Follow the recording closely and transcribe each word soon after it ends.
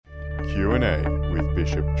Q&A with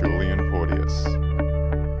Bishop Julian Porteous.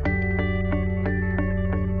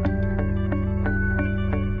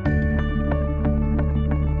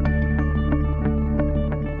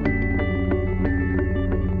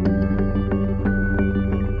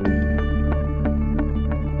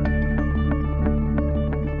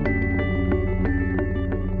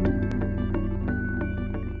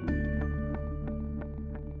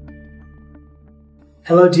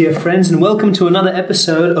 Hello dear friends, and welcome to another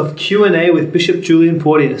episode of Q&A with Bishop Julian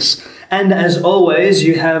Porteous. And as always,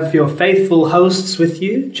 you have your faithful hosts with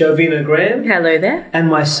you, Jovina Graham. Hello there. And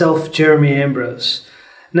myself, Jeremy Ambrose.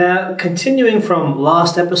 Now, continuing from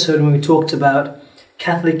last episode when we talked about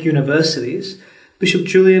Catholic universities, Bishop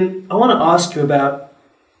Julian, I want to ask you about,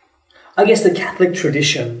 the Catholic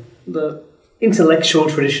tradition, the intellectual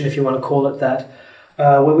tradition, if you want to call it that,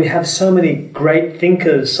 where we have so many great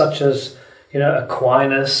thinkers such as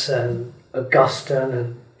Aquinas and Augustine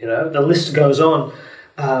and, the list goes on.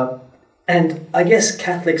 And I guess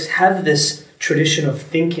Catholics have this tradition of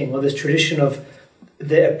thinking, or this tradition of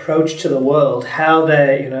their approach to the world, how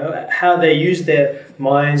they use their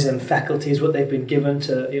minds and faculties, what they've been given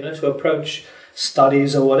to approach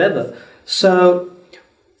studies or whatever. So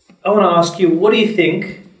I want to ask you, what do you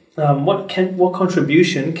think, what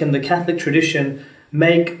contribution can the Catholic tradition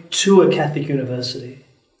make to a Catholic university?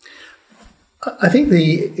 I think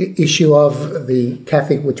the issue of the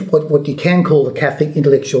Catholic, what you can call the Catholic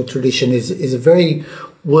intellectual tradition, is a very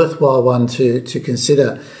worthwhile one to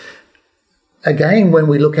consider. Again, when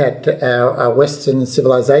we look at our Western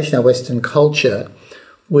civilization, our Western culture,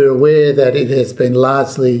 we're aware that it has been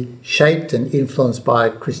largely shaped and influenced by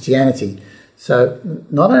Christianity. So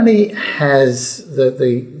not only has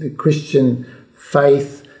the Christian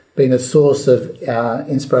faith been a source of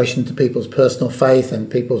inspiration to people's personal faith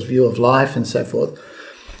and people's view of life and so forth,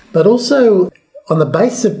 but also on the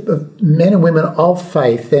basis of men and women of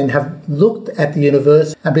faith then have looked at the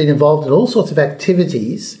universe and been involved in all sorts of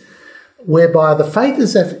activities whereby the faith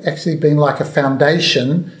has actually been like a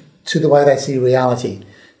foundation to the way they see reality.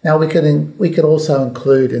 Now we could also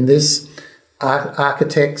include in this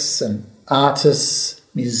architects and artists,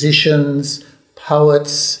 musicians,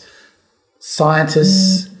 poets,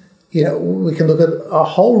 scientists. We can look at a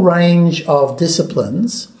whole range of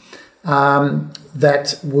disciplines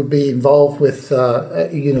that would be involved with a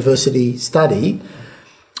university study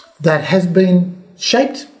that has been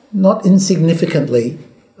shaped not insignificantly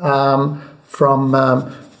from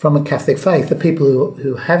a Catholic faith. The people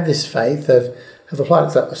who have this faith have applied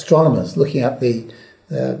it. So astronomers looking at the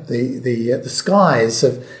skies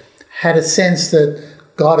have had a sense that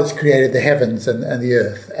God has created the heavens and the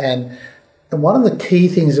earth. And one of the key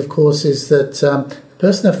things, of course, is that the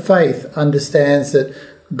person of faith understands that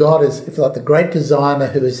God is, if you like, the great designer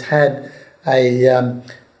who has had a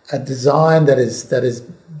design that is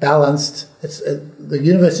balanced. The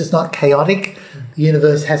universe is not chaotic. The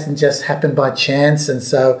universe hasn't just happened by chance, and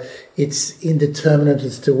so it's indeterminate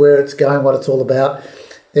as to where it's going, what it's all about.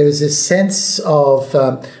 There is this sense of,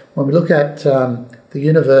 when we look at the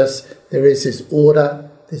universe, there is this order,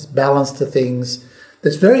 this balance to things,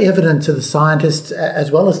 that's very evident to the scientist as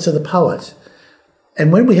well as to the poet.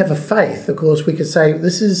 And when we have a faith, of course, we can say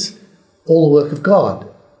this is all the work of God.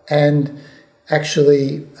 And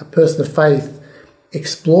actually, a person of faith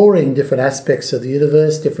exploring different aspects of the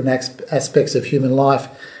universe, different aspects of human life,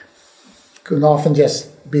 can often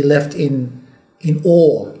just be left in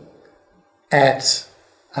awe at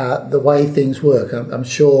the way things work. I'm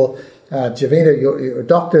sure Jovina, you're a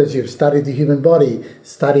doctor, you've studied the human body,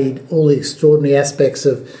 studied all the extraordinary aspects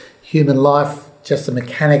of human life, just the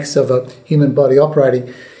mechanics of a human body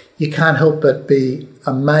operating. You can't help but be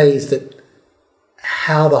amazed at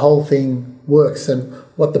how the whole thing works and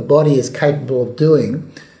what the body is capable of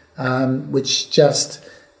doing, which just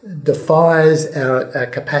defies our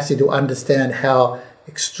capacity to understand how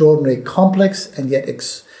extraordinarily complex and yet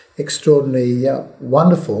extraordinarily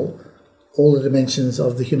wonderful all the dimensions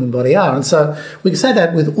of the human body are. And so we can say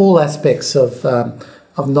that with all aspects of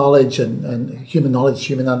knowledge and human knowledge,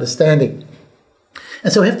 human understanding.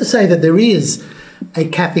 And so we have to say that there is a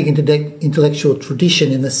Catholic intellectual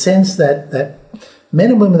tradition in the sense that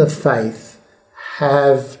men and women of faith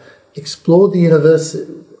have explored the universe,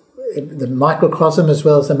 the microcosm as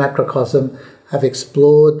well as the macrocosm, have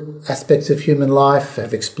explored aspects of human life,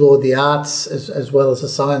 have explored the arts as well as the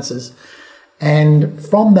sciences. And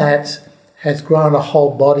from that has grown a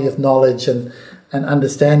whole body of knowledge and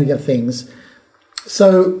understanding of things.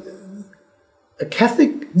 So a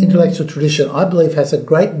Catholic intellectual tradition, I believe, has a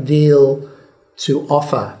great deal to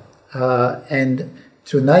offer and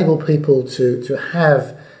to enable people to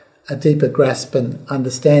have a deeper grasp and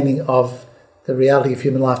understanding of the reality of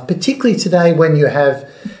human life, particularly today when you have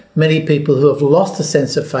many people who have lost a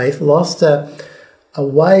sense of faith, lost a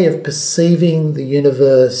way of perceiving the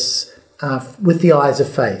universe with the eyes of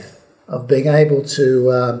faith, of being able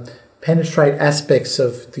to penetrate aspects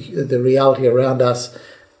of the reality around us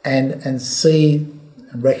and see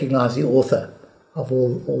and recognise the author of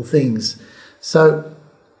all things. So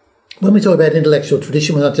when we talk about intellectual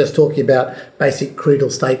tradition, we're not just talking about basic creedal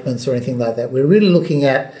statements or anything like that. We're really looking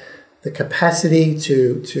at the capacity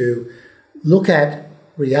to look at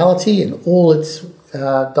reality in all its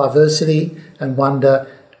diversity and wonder,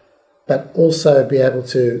 but also be able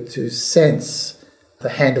to sense the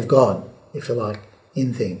hand of God, if you like,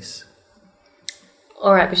 in things.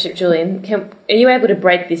 All right, Bishop Julian, are you able to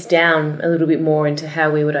break this down a little bit more into how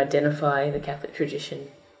we would identify the Catholic tradition?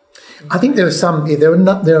 I think there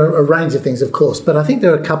are a range of things, of course, but I think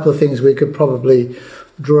there are a couple of things we could probably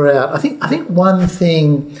draw out. I think one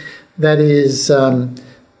thing that is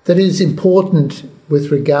important with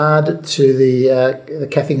regard to the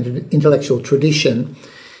Catholic intellectual tradition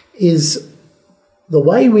is the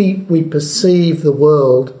way we perceive the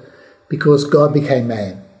world because God became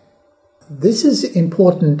man. This is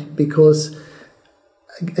important because,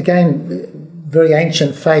 again, very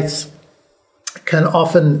ancient faiths can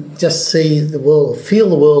often just see the world, feel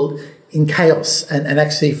the world in chaos and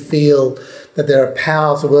actually feel that there are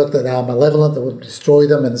powers at work that are malevolent, that will destroy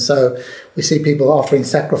them. And so we see people offering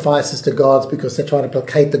sacrifices to gods because they're trying to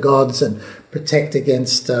placate the gods and protect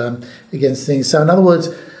against things. So in other words,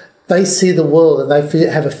 they see the world and they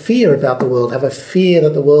have a fear about the world, have a fear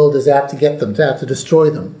that the world is out to get them, out to destroy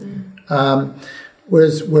them.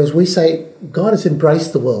 Whereas we say God has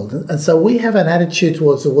embraced the world. And so we have an attitude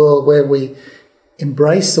towards the world where we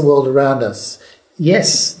embrace the world around us.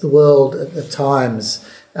 Yes, the world at times,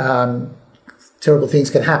 terrible things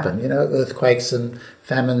can happen, earthquakes and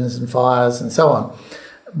famines and fires and so on.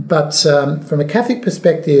 But from a Catholic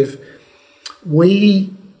perspective,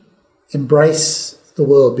 we embrace the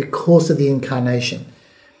world because of the incarnation.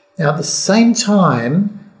 Now, at the same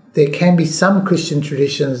time, there can be some Christian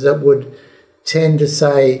traditions that would tend to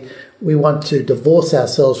say we want to divorce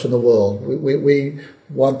ourselves from the world. We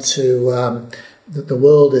want to that the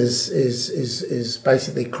world is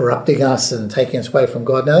basically corrupting us and taking us away from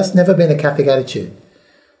God. Now, that's never been a Catholic attitude.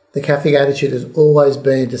 The Catholic attitude has always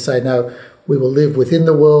been to say, no, we will live within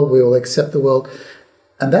the world, we will accept the world.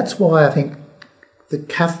 And that's why I think the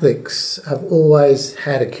Catholics have always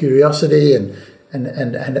had a curiosity and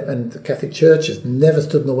the Catholic Church has never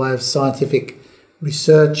stood in the way of scientific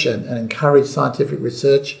research and encouraged scientific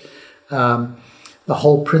research. The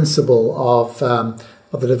whole principle of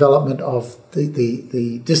the development of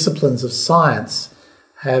the disciplines of science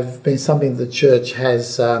have been something the Church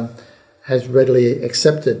has readily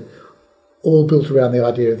accepted, all built around the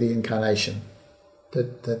idea of the incarnation.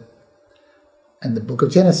 And the book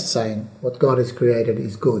of Genesis saying what God has created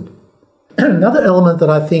is good. Another element that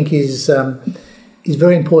I think is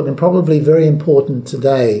very important and probably very important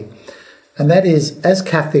today, and that is, as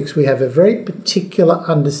Catholics, we have a very particular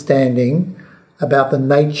understanding about the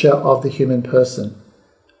nature of the human person.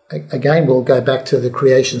 Again, we'll go back to the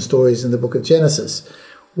creation stories in the book of Genesis,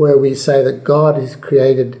 where we say that God has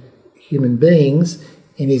created human beings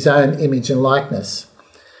in his own image and likeness.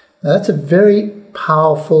 Now, that's a very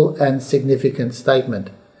powerful and significant statement.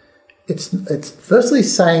 It's firstly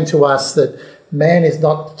saying to us that man is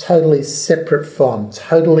not totally separate from,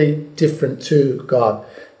 totally different to God.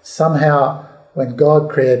 Somehow, when God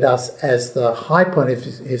created us as the high point of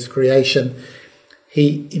his creation,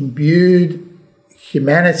 he imbued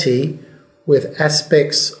humanity with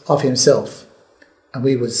aspects of himself. And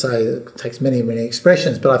we would say it takes many, many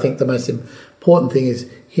expressions, but I think the most important thing is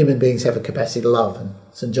human beings have a capacity to love. And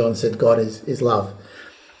St. John said God is love.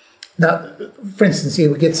 Now, for instance, you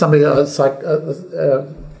would get somebody like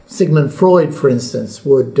Sigmund Freud, for instance,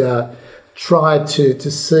 would try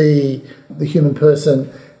to see the human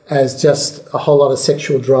person as just a whole lot of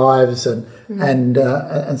sexual drives and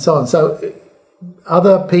so on. So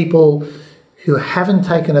other people who haven't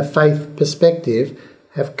taken a faith perspective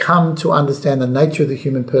have come to understand the nature of the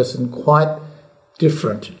human person quite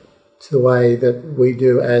different to the way that we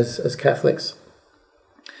do as Catholics.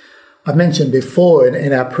 I've mentioned before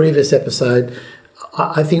in our previous episode,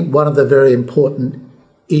 I think one of the very important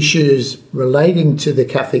issues relating to the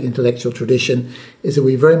Catholic intellectual tradition is that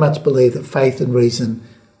we very much believe that faith and reason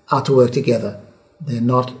are to work together. They're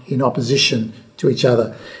not in opposition to each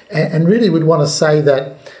other. And really we'd want to say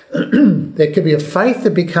that there could be a faith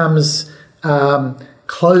that becomes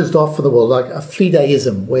closed off for the world, like a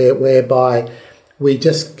fideism, whereby we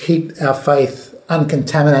just keep our faith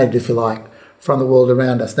uncontaminated, if you like, from the world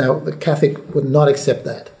around us. Now, the Catholic would not accept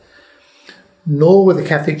that, nor would the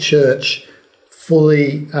Catholic Church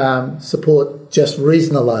fully support just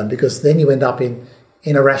reason alone, because then you end up in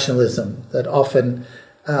irrationalism that often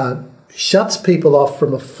shuts people off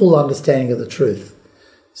from a full understanding of the truth.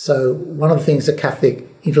 So one of the things the Catholic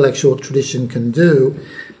intellectual tradition can do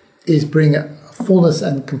is bring a fullness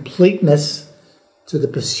and completeness to the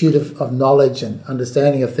pursuit of knowledge and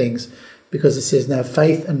understanding of things, because it says now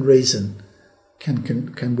faith and reason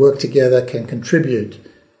can work together, can contribute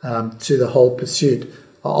to the whole pursuit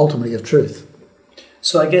ultimately of truth.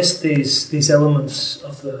 So I guess these elements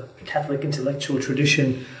of the Catholic intellectual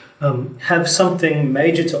tradition have something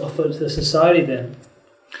major to offer to society then?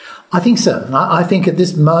 I think so. And I think at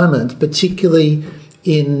this moment, particularly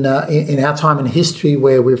in our time in history,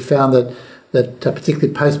 where we've found that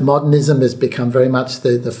particularly postmodernism has become very much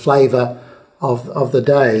the flavour of the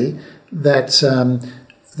day, that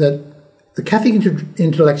the Catholic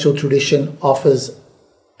intellectual tradition offers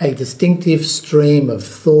a distinctive stream of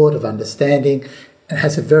thought, of understanding, and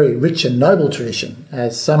has a very rich and noble tradition,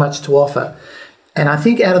 has so much to offer. And I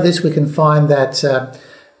think out of this we can find that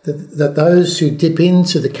that those who dip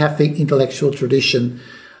into the Catholic intellectual tradition,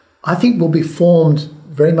 I think, will be formed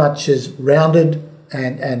very much as rounded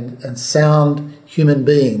and sound human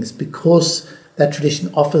beings, because that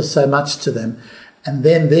tradition offers so much to them, and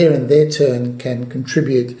then they in their turn can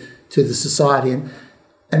contribute to the society,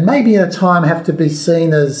 and maybe in a time have to be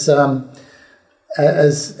seen as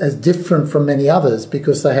different from many others,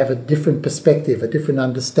 because they have a different perspective, a different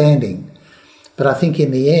understanding. But I think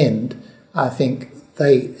in the end, I think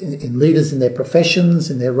in leaders in their professions,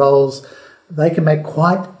 in their roles, they can make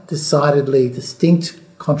quite decidedly distinct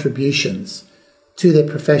contributions to their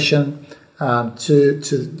profession,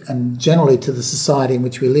 to and generally to the society in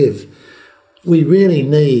which we live. We really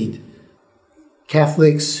need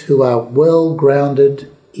Catholics who are well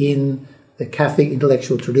grounded in the Catholic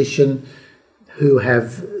intellectual tradition, who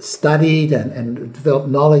have studied and developed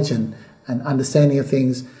knowledge and understanding of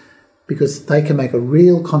things, because they can make a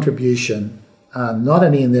real contribution, not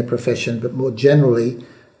only in their profession, but more generally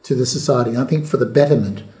to the society, I think for the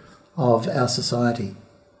betterment of our society.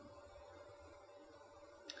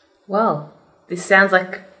 Well, this sounds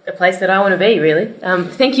like a place that I want to be, really.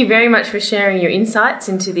 Thank you very much for sharing your insights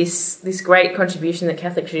into this great contribution that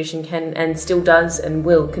Catholic tradition can and still does and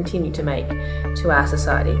will continue to make to our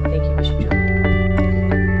society. Thank you, Bishop Julian.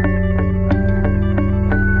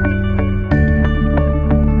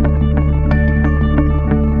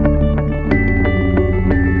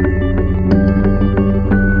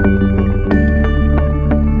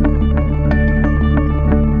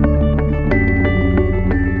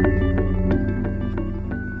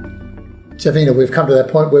 Javina, we've come to that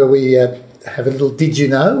point where we have a little "Did you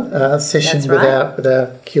know?" Session. That's right. with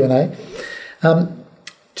our Q&A.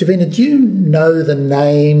 Javina, do you know the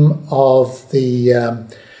name of the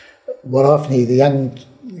what often the young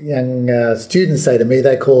students say to me?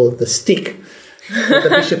 They call it the stick that the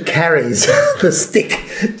bishop carries. The stick.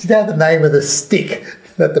 Do you know the name of the stick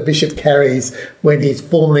that the bishop carries when he's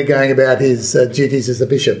formally going about his duties as a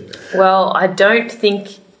bishop? Well, I don't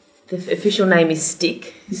think the official name is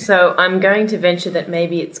stick, so I'm going to venture that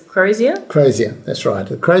maybe it's crozier. Crozier, that's right.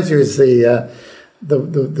 The crozier is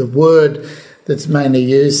the word that's mainly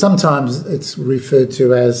used. Sometimes it's referred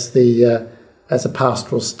to as as a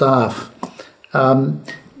pastoral staff.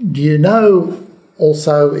 Do you know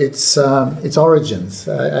also its origins?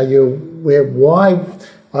 Are you aware why?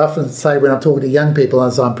 I often say when I'm talking to young people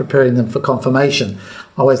as I'm preparing them for confirmation,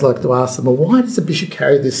 I always like to ask them, well, why does the bishop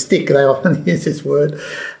carry this stick? They often use this word.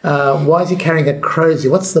 Why is he carrying a crozier?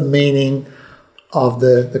 What's the meaning of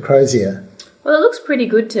the crozier? Well, it looks pretty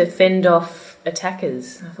good to fend off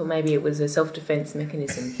attackers. I thought maybe it was a self-defence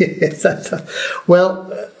mechanism. Yes,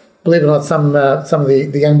 well, believe it or not, some of the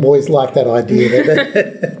young boys like that idea.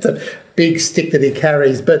 It's a big stick that he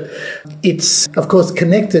carries, but it's of course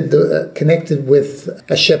connected with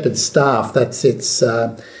a shepherd's staff. That's its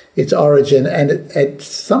origin, and it's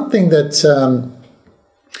something that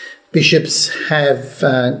bishops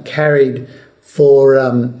have carried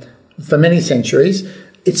for many centuries.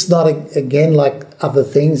 It's not again like other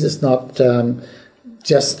things. It's not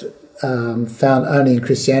just found only in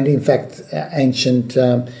Christianity. In fact, ancient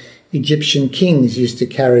Egyptian kings used to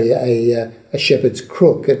carry a shepherd's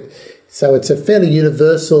crook. So it's a fairly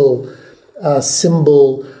universal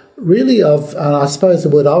symbol, really, of, I suppose the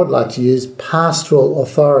word I would like to use, pastoral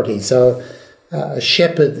authority. So a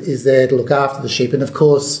shepherd is there to look after the sheep. And of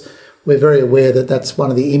course, we're very aware that that's one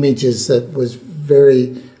of the images that was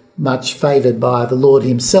very much favoured by the Lord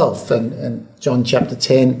himself. And John chapter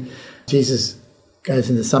 10, Jesus goes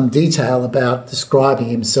into some detail about describing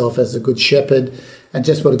himself as a good shepherd and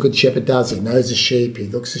just what a good shepherd does. He knows the sheep, he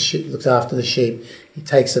looks after the sheep, he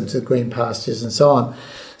takes them to the green pastures and so on.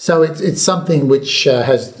 So it's something which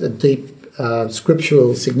has a deep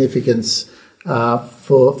scriptural significance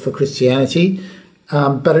for Christianity,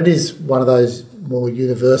 but it is one of those more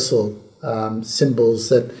universal symbols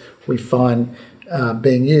that we find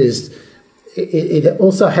being used. It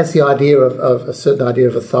also has the idea of a certain idea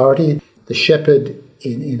of authority. The shepherd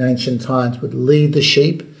in ancient times would lead the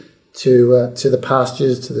sheep to the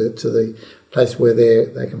pastures, to the place where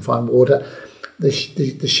they can find water.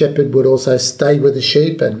 The shepherd would also stay with the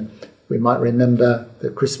sheep, and we might remember the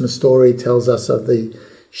Christmas story tells us of the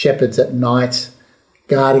shepherds at night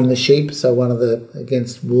guarding the sheep, so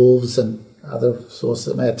against wolves and other sources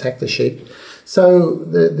that may attack the sheep. So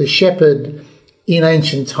the shepherd in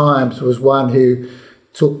ancient times was one who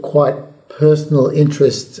took quite personal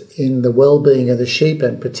interest in the well-being of the sheep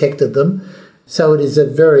and protected them. So it is a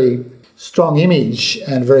very strong image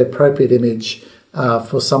and very appropriate image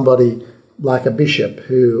for somebody like a bishop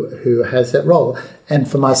who has that role. And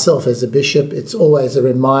for myself as a bishop, it's always a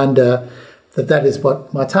reminder that is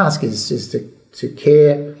what my task is to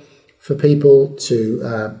care for people, to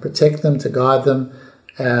protect them, to guide them.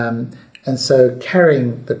 And so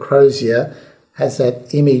carrying the crozier has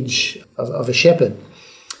that image of a shepherd.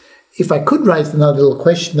 If I could raise another little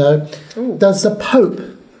question, though, does the Pope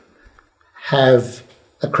have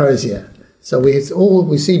a crozier? So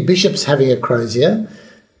we see bishops having a crozier.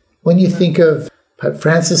 When you think of Pope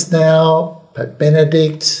Francis now, Pope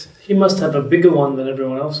Benedict... He must have a bigger one than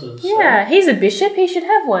everyone else's. Yeah, he's a bishop. He should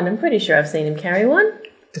have one. I'm pretty sure I've seen him carry one.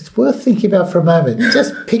 It's worth thinking about for a moment.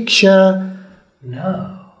 Just picture...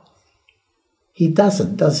 No. He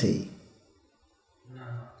doesn't, does he? No.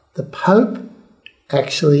 The Pope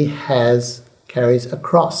actually carries a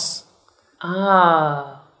cross.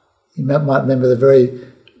 Ah. You might remember the very,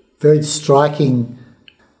 very striking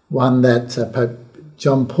one that Pope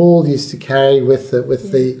John Paul used to carry with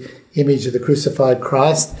the image of the crucified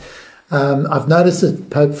Christ. I've noticed that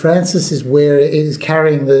Pope Francis is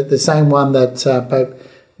carrying the same one that Pope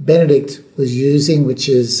Benedict was using, which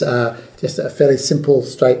is just a fairly simple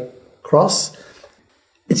straight cross.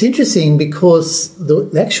 It's interesting because the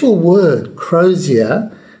actual word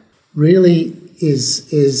crozier really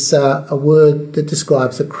is a word that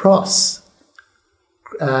describes a cross.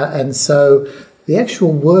 And so the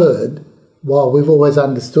actual word, while we've always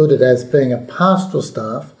understood it as being a pastoral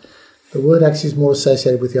staff, the word actually is more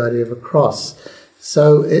associated with the idea of a cross.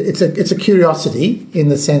 So it's a curiosity in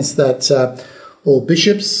the sense that all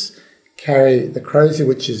bishops carry the crozier,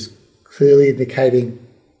 which is clearly indicating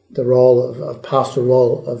the role of pastoral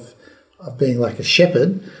role of being like a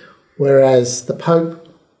shepherd, whereas the Pope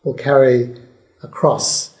will carry a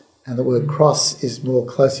cross, and the word cross is more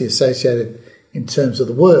closely associated in terms of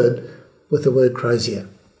the word with the word crozier.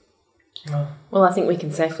 Well, I think we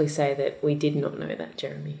can safely say that we did not know that,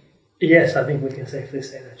 Jeremy. Yes, I think we can safely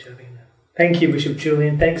say that, Jeremy. Thank you, Bishop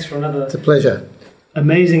Julian. Thanks for another It's a pleasure.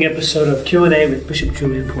 Amazing episode of Q&A with Bishop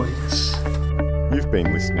Julian Porteous. You've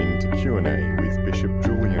been listening to Q&A with Bishop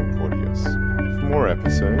Julian Porteous. For more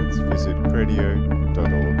episodes, visit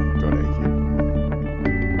cradio.org.au.